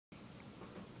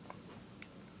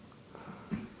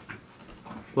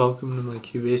Welcome to my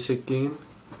QBasic game,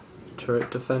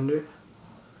 Turret Defender.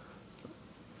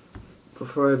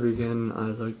 Before I begin,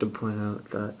 I'd like to point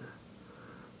out that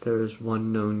there is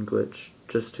one known glitch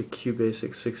just to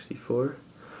QBasic 64,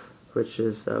 which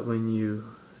is that when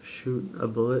you shoot a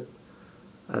bullet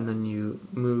and then you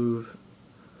move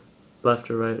left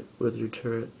or right with your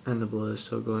turret and the bullet is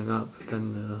still going up,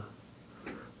 then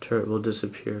the turret will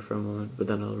disappear for a moment, but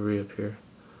then it'll reappear.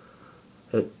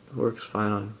 It works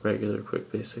fine on regular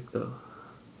QBasic though.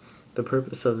 The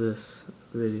purpose of this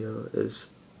video is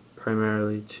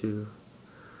primarily to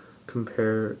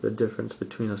compare the difference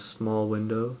between a small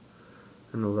window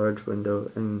and a large window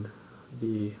in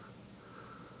the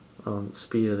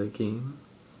speed of the game.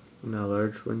 In a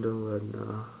large window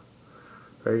and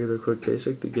regular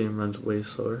QBasic, the game runs way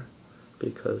slower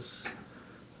because,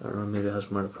 I don't know, maybe it has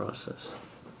more to process.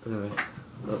 But anyway,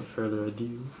 without further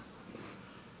ado,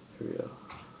 here we go.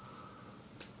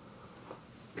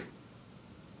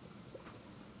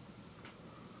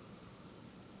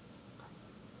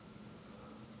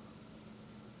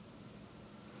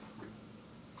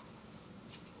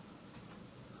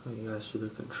 You guys do the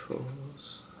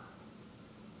controls.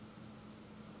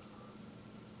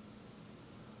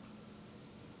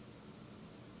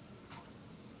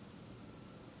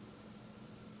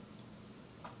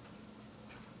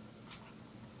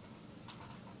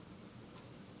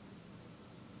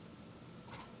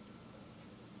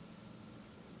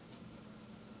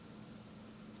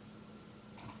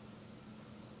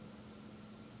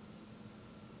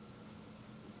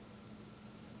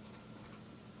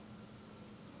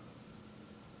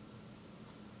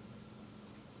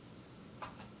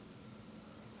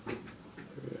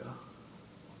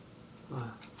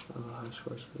 High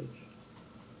scores page.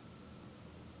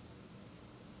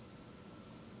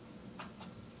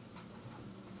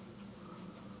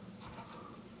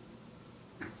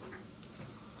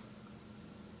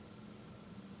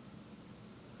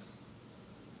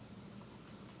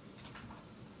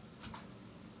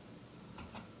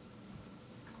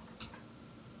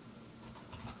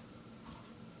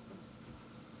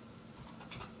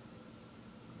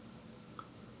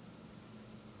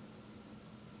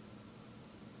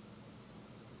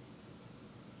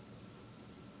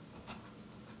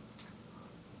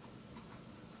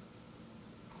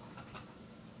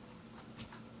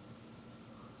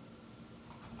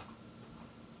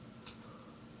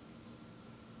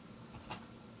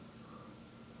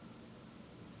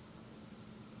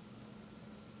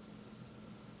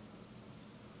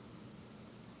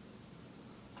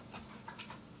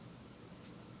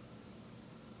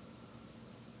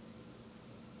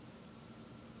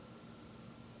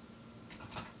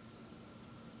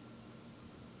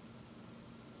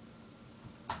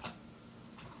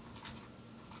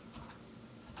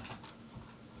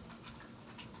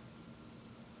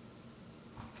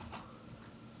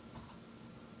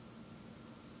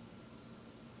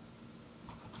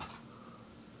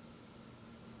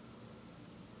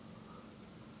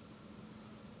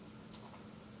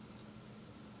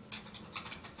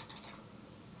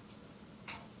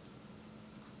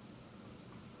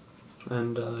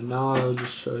 And now I'll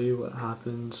just show you what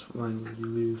happens when you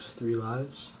lose 3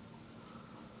 lives.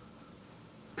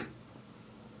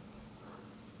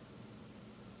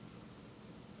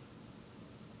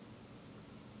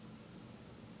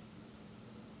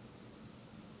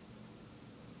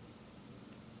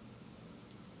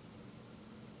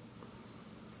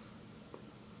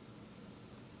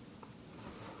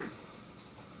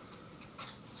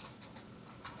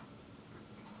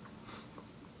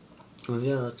 Well,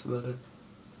 yeah, that's about it.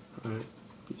 Alright,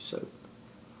 peace out.